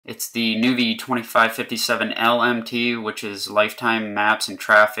It's the nuvi 2557 LMT, which is Lifetime Maps and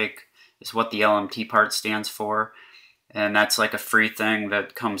Traffic, is what the LMT part stands for. And that's like a free thing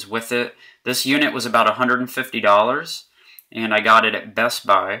that comes with it. This unit was about $150, and I got it at Best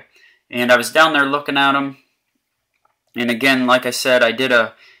Buy. And I was down there looking at them. And again, like I said, I did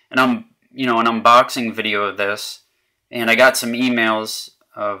an unboxing video of this, and I got some emails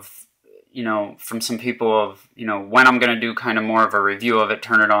of, from some people of, when I'm going to do kind of more of a review of it,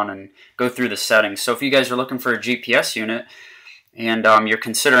 turn it on and go through the settings. So if you guys are looking for a GPS unit and you're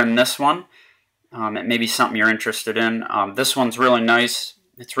considering this one, it may be something you're interested in. This one's really nice.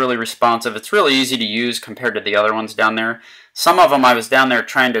 It's really responsive. It's really easy to use compared to the other ones down there. Some of them I was down there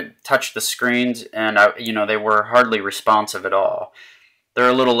trying to touch the screens, and they were hardly responsive at all. They're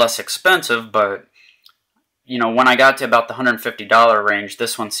a little less expensive, but when I got to about the $150 range,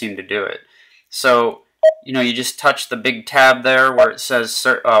 this one seemed to do it. So you just touch the big tab there where it says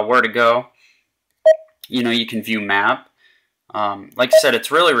where to go. You can view map. Like I said,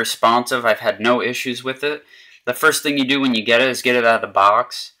 it's really responsive. I've had no issues with it. The first thing you do when you get it is get it out of the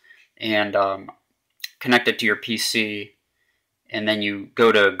box and connect it to your PC, and then you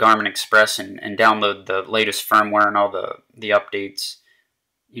go to Garmin Express and download the latest firmware and all the updates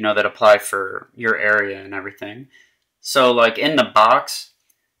that apply for your area and everything. So like in the box,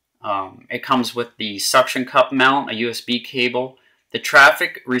 it comes with the suction cup mount, a USB cable. The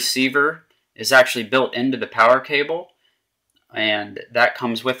traffic receiver is actually built into the power cable, and that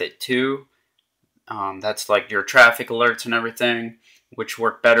comes with it too. That's like your traffic alerts and everything, which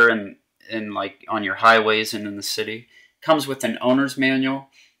work better in like on your highways and in the city. Comes with an owner's manual,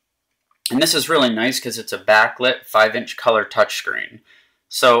 and this is really nice because it's a backlit 5-inch color touchscreen.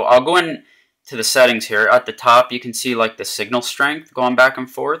 So I'll go into the settings here. At the top, you can see like the signal strength going back and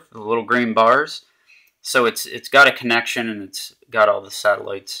forth, the little green bars. So it's got a connection, and it's got all the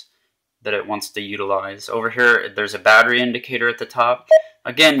satellites that it wants to utilize. Over here, there's a battery indicator at the top.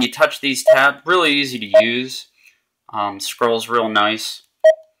 Again, you touch these tabs, really easy to use. Scrolls real nice.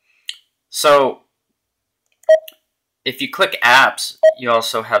 So if you click apps, you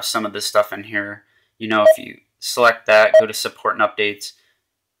also have some of this stuff in here. If you select that, go to support and updates,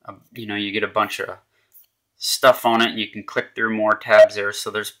 you get a bunch of stuff on it, and you can click through more tabs there. So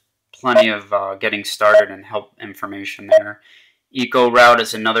there's plenty of getting started and help information there. Eco Route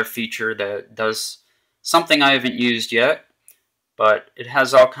is another feature that does something I haven't used yet, but it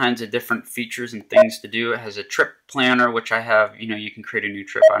has all kinds of different features and things to do. It has a trip planner, which I have. You can create a new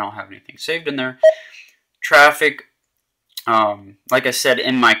trip. I don't have anything saved in there. Traffic, like I said,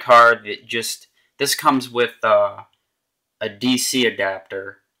 in my car, this comes with a DC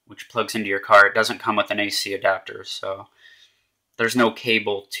adapter, which plugs into your car. It doesn't come with an AC adapter, so there's no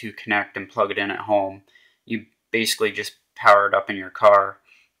cable to connect and plug it in at home. You basically just power it up in your car.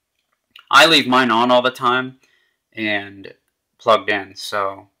 I leave mine on all the time and plugged in,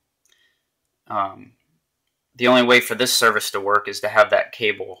 so the only way for this service to work is to have that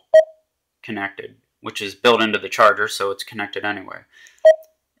cable connected, which is built into the charger, so it's connected anyway.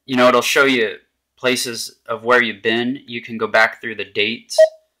 It'll show you places of where you've been. You can go back through the dates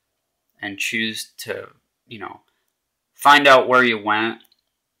and choose to, find out where you went.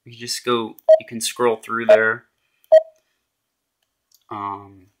 You can scroll through there.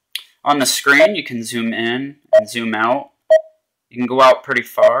 On the screen, you can zoom in and zoom out. You can go out pretty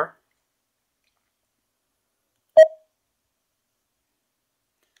far.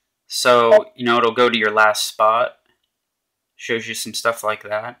 So, it'll go to your last spot. Shows you some stuff like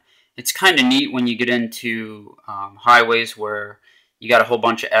that. It's kind of neat when you get into highways where you got a whole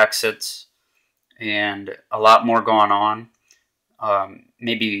bunch of exits and a lot more going on.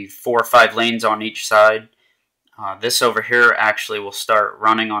 Maybe 4 or 5 lanes on each side. This over here actually will start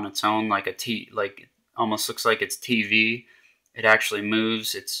running on its own, like it almost looks like it's TV. It actually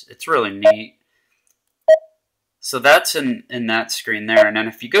moves. It's really neat. So that's in that screen there. And then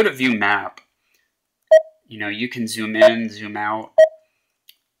if you go to view map, you can zoom in, zoom out.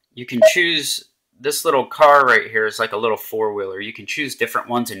 You can choose, this little car right here is like a little 4-wheeler. You can choose different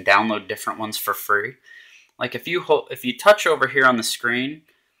ones and download different ones for free. Like if you touch over here on the screen,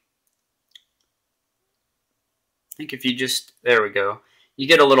 I think if you there we go. You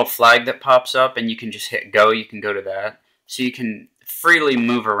get a little flag that pops up, and you can just hit go. You can go to that. So you can freely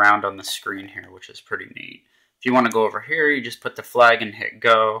move around on the screen here, which is pretty neat. If you want to go over here, you just put the flag and hit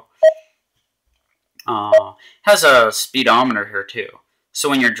go. Has a speedometer here too. So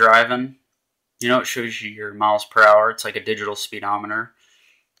when you're driving, it shows you your miles per hour. It's like a digital speedometer.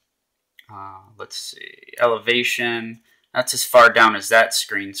 Let's see, elevation. That's as far down as that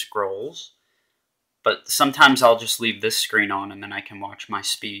screen scrolls. but sometimes I'll just leave this screen on and then I can watch my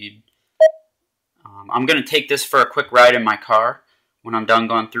speed. I'm going to take this for a quick ride in my car when I'm done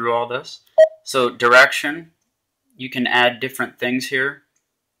going through all this. So direction, you can add different things here.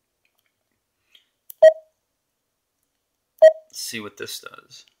 Let's see what this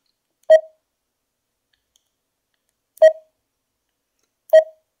does.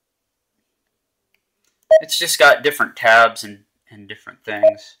 It's just got different tabs and different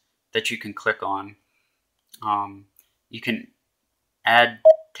things that you can click on. You can add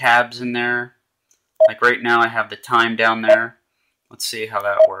tabs in there. Like right now I have the time down there. Let's see how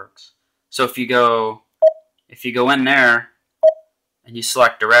that works. So if you go in there and you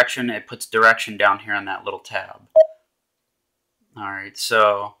select direction, it puts direction down here on that little tab. Alright,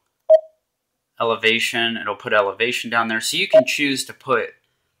 so elevation, it'll put elevation down there. So you can choose to put,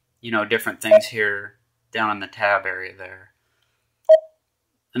 you know, different things here down in the tab area there.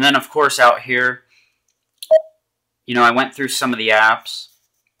 And then of course out here, you know, I went through some of the apps.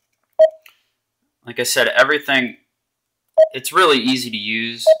 Like I said, everything, it's really easy to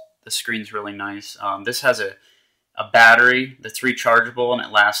use. The screen's really nice. This has a battery that's rechargeable and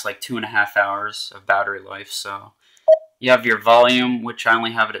it lasts like 2.5 hours of battery life. So you have your volume, which I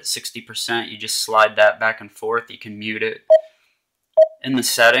only have it at 60%. You just slide that back and forth. You can mute it. In the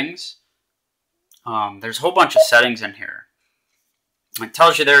settings, there's a whole bunch of settings in here. It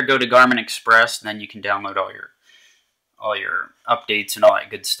tells you there, go to Garmin Express, and then you can download all your updates and all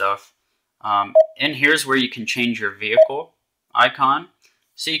that good stuff. In here's where you can change your vehicle icon.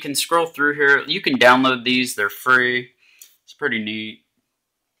 So you can scroll through here. You can download these. They're free. It's pretty neat.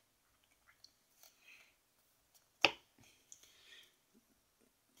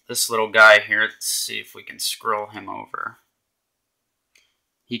 This little guy here, let's see if we can scroll him over.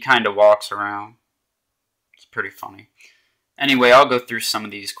 He kind of walks around. It's pretty funny. Anyway, I'll go through some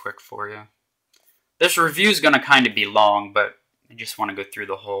of these quick for you. This review is going to kind of be long, but I just want to go through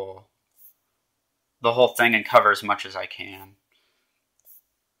the whole thing and cover as much as I can.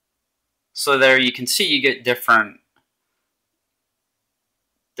 So there you can see you get different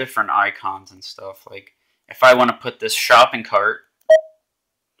icons and stuff. Like if I want to put this shopping cart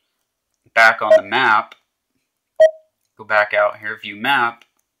back on the map, go back out here, view map.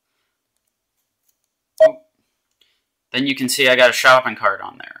 Oh, then you can see I got a shopping cart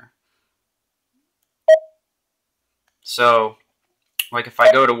on there. So, like if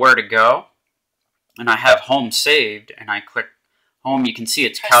I go to where to go, and I have home saved, and I click home, you can see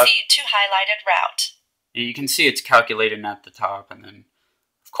it's proceed to highlighted route. You can see it's calculating at the top, and then,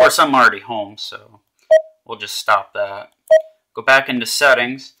 of course, I'm already home, so we'll just stop that. Go back into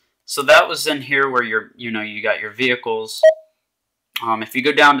settings. So that was in here where you got your vehicles. If you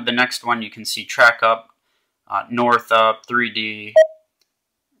go down to the next one, you can see track up, north up, 3D.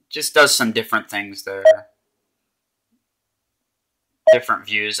 Just does some different things there. Different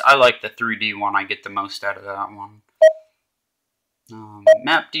views. I like the 3D one. I get the most out of that one.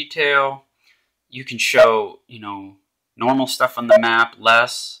 Map detail. You can show, normal stuff on the map,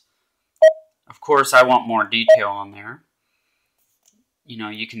 less. Of course, I want more detail on there.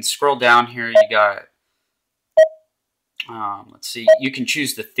 You can scroll down here. You got, let's see, you can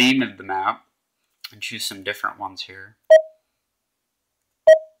choose the theme of the map and choose some different ones here.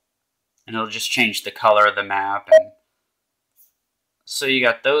 And it'll just change the color of the map. And so you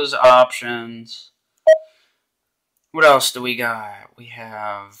got those options. What else do we got? We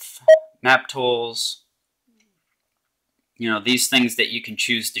have map tools. These things that you can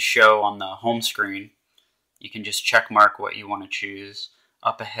choose to show on the home screen. You can just check mark what you want to choose.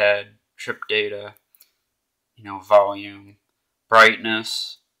 Up ahead, trip data, volume,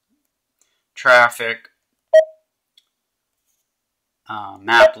 brightness, traffic,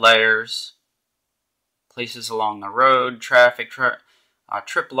 map layers, places along the road, traffic,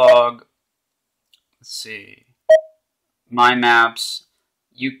 trip log. Let's see, my maps.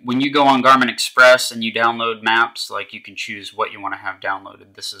 When you go on Garmin Express and you download maps, like you can choose what you want to have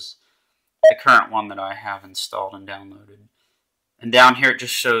downloaded. This is the current one that I have installed and downloaded. And down here it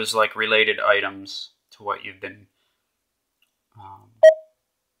just shows like related items to what you've been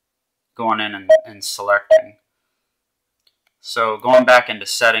going in and selecting. So going back into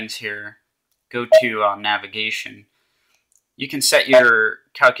settings here, go to navigation. You can set your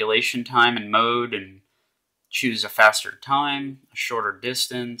calculation time and mode and choose a faster time, a shorter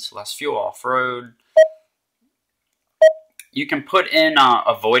distance, less fuel off-road. You can put in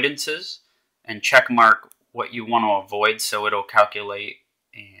avoidances and check mark what you want to avoid, so it'll calculate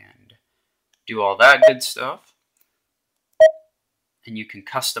and do all that good stuff. And you can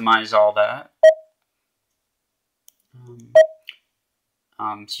customize all that.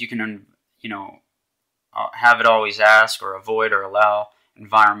 So you can, have it always ask or avoid or allow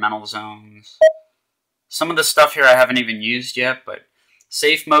environmental zones. Some of the stuff here I haven't even used yet, but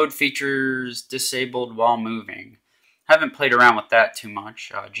safe mode features disabled while moving. Haven't played around with that too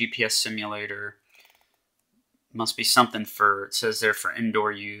much. GPS simulator. Must be something for, it says there, for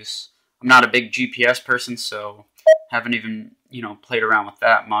indoor use. I'm not a big GPS person, so haven't even, played around with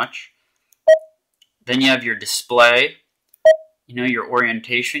that much. Then you have your display. Your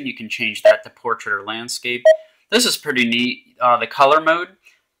orientation. You can change that to portrait or landscape. This is pretty neat. The color mode.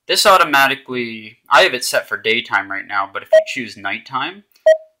 This automatically, I have it set for daytime right now, but if you choose nighttime,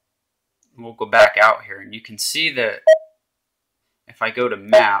 we'll go back out here, and you can see that if I go to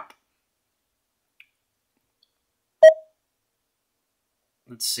map,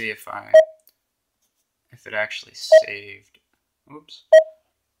 let's see if it actually saved. Oops,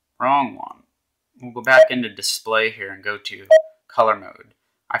 wrong one. We'll go back into display here and go to color mode.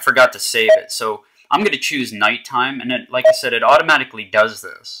 I forgot to save it, so I'm going to choose nighttime, and like I said, it automatically does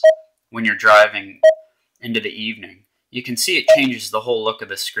this when you're driving into the evening. You can see it changes the whole look of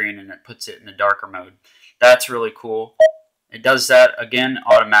the screen, and it puts it in a darker mode. That's really cool. It does that again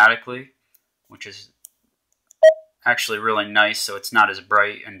automatically, which is actually really nice, so it's not as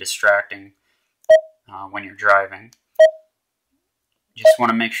bright and distracting when you're driving. Just want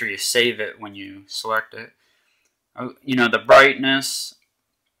to make sure you save it when you select it. The brightness,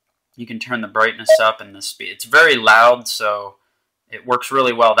 you can turn the brightness up and the speed. It's very loud, so it works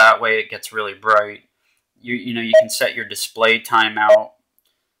really well that way. It gets really bright. You can set your display timeout.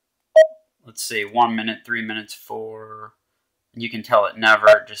 Let's see, 1 minute, 3 minutes, 4. You can tell it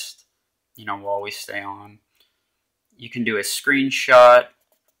never, just, will always stay on. You can do a screenshot.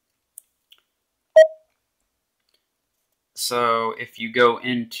 So if you go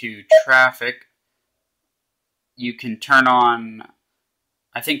into traffic, you can turn on,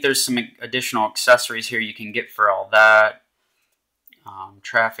 I think there's some additional accessories here you can get for all that.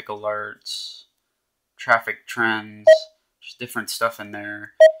 Traffic alerts, traffic trends, there's different stuff in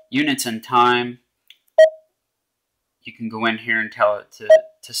there. Units and time, you can go in here and tell it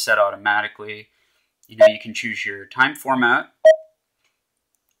to set automatically. You can choose your time format,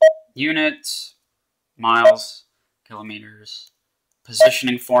 units, miles, kilometers,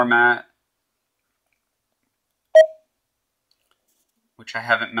 positioning format, which I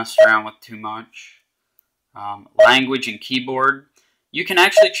haven't messed around with too much. Language and keyboard. You can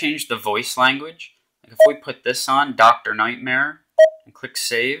actually change the voice language. Like if we put this on, Dr. Nightmare, and click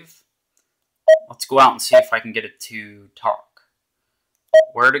save, let's go out and see if I can get it to talk.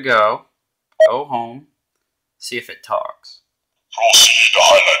 Where to go home, see if it talks. Proceed the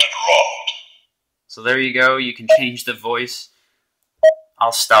highlighted route. So there you go, you can change the voice.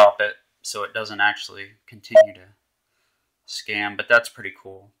 I'll stop it so it doesn't actually continue to scam, but that's pretty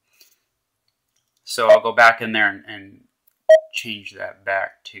cool. So I'll go back in there and change that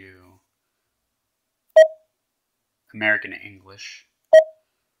back to American English.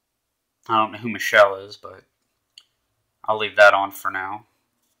 I don't know who Michelle is, but I'll leave that on for now.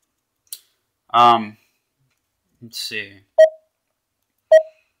 Let's see.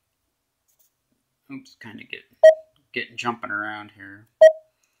 Oops, kind of getting jumping around here.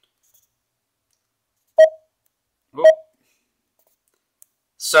 Oop.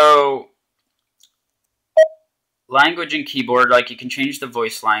 So language and keyboard, like you can change the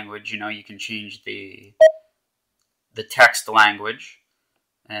voice language, you can change the text language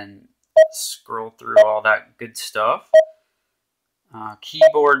and scroll through all that good stuff.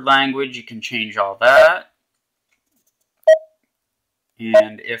 Keyboard language, you can change all that.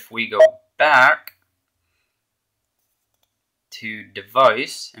 And if we go back to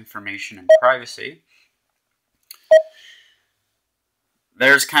device, information and privacy,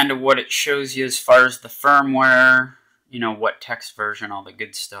 there's kind of what it shows you as far as the firmware, what text version, all the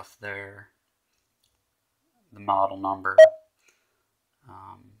good stuff there, the model number,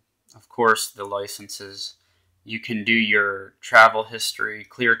 of course the licenses. You can do your travel history,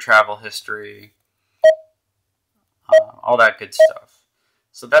 clear travel history, all that good stuff.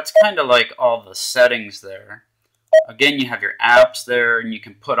 So that's kind of like all the settings there. Again, you have your apps there, and you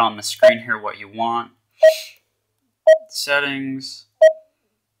can put on the screen here what you want. Settings.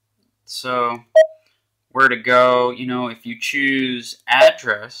 So where to go, if you choose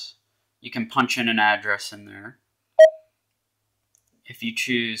address, you can punch in an address in there. If you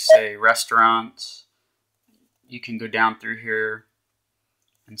choose, say, restaurants, you can go down through here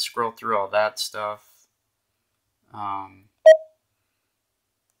and scroll through all that stuff.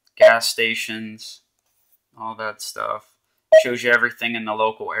 Gas stations, all that stuff. Shows you everything in the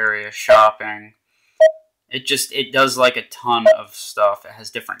local area, shopping. It does like a ton of stuff. It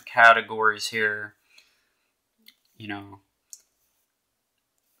has different categories here. you know,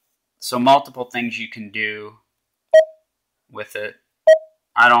 so multiple things you can do with it.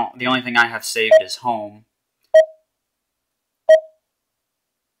 The only thing I have saved is home.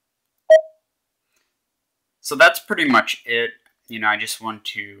 So that's pretty much it. You know, I just want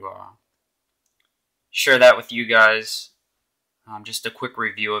to share that with you guys. Just a quick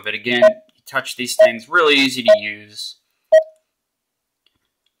review of it. Again, you touch these things, really easy to use.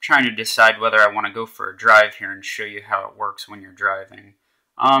 I'm trying to decide whether I want to go for a drive here and show you how it works when you're driving.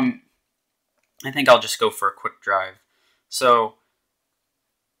 I think I'll just go for a quick drive. So,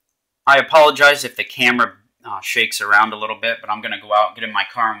 I apologize if the camera shakes around a little bit, but I'm going to go out, get in my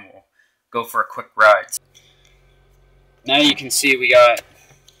car, and we'll go for a quick ride. Now you can see we got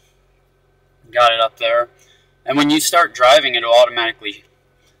it up there. And when you start driving, it'll automatically,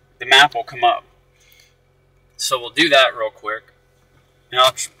 the map will come up. So we'll do that real quick. Now,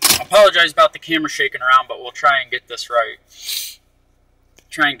 I apologize about the camera shaking around, but we'll try and get this right.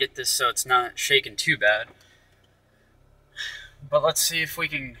 Try and get this so it's not shaking too bad. But let's see if we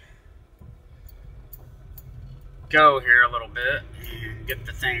can go here a little bit and get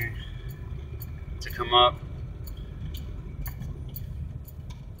the thing to come up.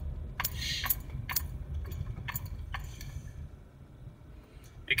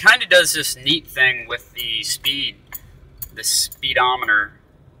 It kind of does this neat thing with the speedometer,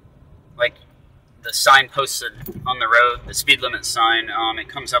 like the sign posted on the road, the speed limit sign. It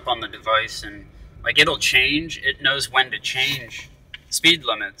comes up on the device, and like it'll change. It knows when to change speed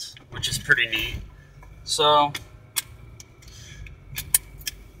limits, which is pretty neat. So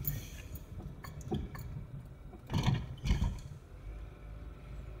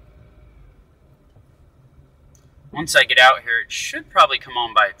once I get out here, it should probably come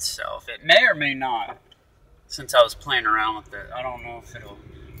on by itself. It may or may not, since I was playing around with it. I don't know if it'll...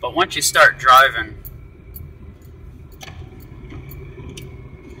 But once you start driving,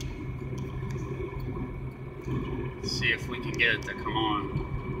 let's see if we can get it to come on.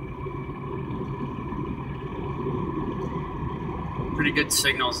 Pretty good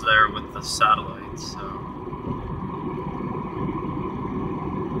signals there with the satellites, so...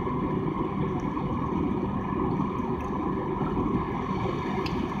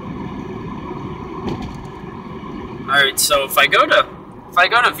 Alright, so if I go to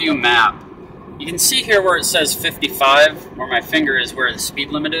view map, you can see here where it says 55, where my finger is where the speed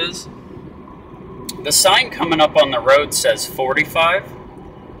limit is. The sign coming up on the road says 45.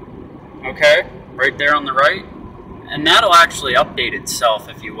 Okay, right there on the right. And that'll actually update itself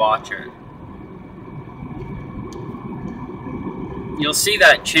if you watch it. You'll see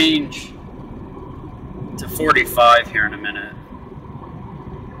that change to 45 here in a minute.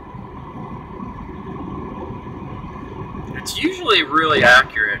 It's usually really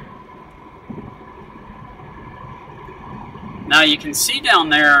accurate. Now you can see down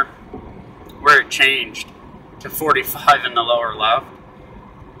there where it changed to 45 in the lower left.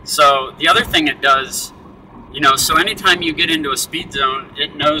 So the other thing it does, you know, so anytime you get into a speed zone,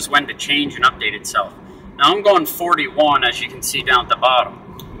 it knows when to change and update itself. Now I'm going 41, as you can see down at the bottom.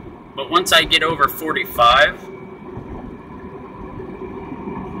 But once I get over 45,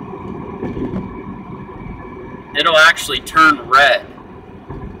 it'll actually turn red.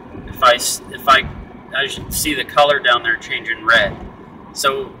 As you see the color down there changing red.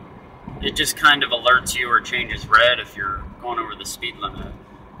 So it just kind of alerts you or changes red if you're going over the speed limit.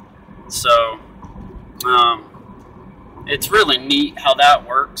 So it's really neat how that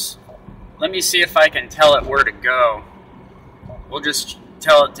works. Let me see if I can tell it where to go. We'll just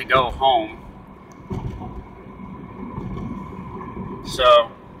tell it to go home.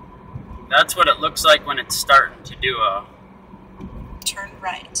 So that's what it looks like when it's starting to do a Turn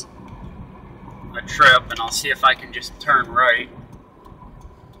right. trip, and I'll see if I can just turn right.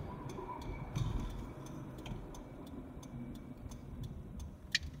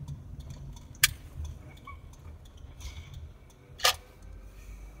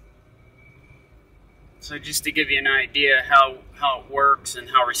 So just to give you an idea how it works and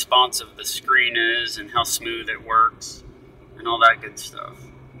how responsive the screen is and how smooth it works and all that good stuff.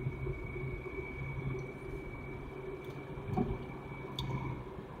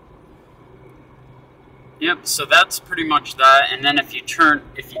 Yep, so that's pretty much that. And then if you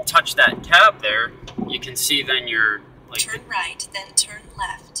touch that tab there, you can see then you're like... Turn right, then turn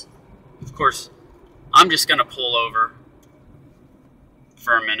left. Of course, I'm just going to pull over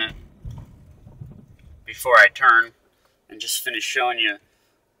for a minute before I turn and just finish showing you,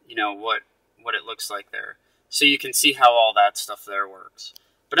 you know, what it looks like there. So you can see how all that stuff there works.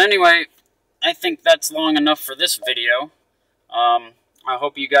 But anyway, I think that's long enough for this video. I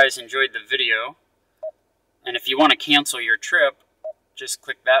hope you guys enjoyed the video. And if you want to cancel your trip, just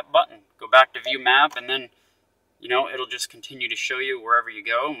click that button. Go back to view map, and then, you know, it'll just continue to show you wherever you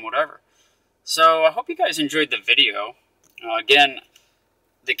go and whatever. So I hope you guys enjoyed the video. Again,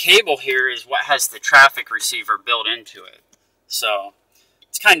 the cable here is what has the traffic receiver built into it. So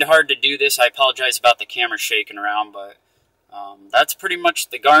it's kind of hard to do this. I apologize about the camera shaking around, but that's pretty much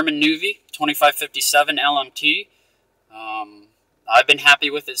the Garmin nuvi 2557 LMT. I've been happy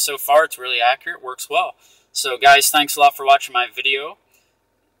with it so far. It's really accurate, works well. So guys, thanks a lot for watching my video,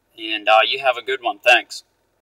 and you have a good one. Thanks.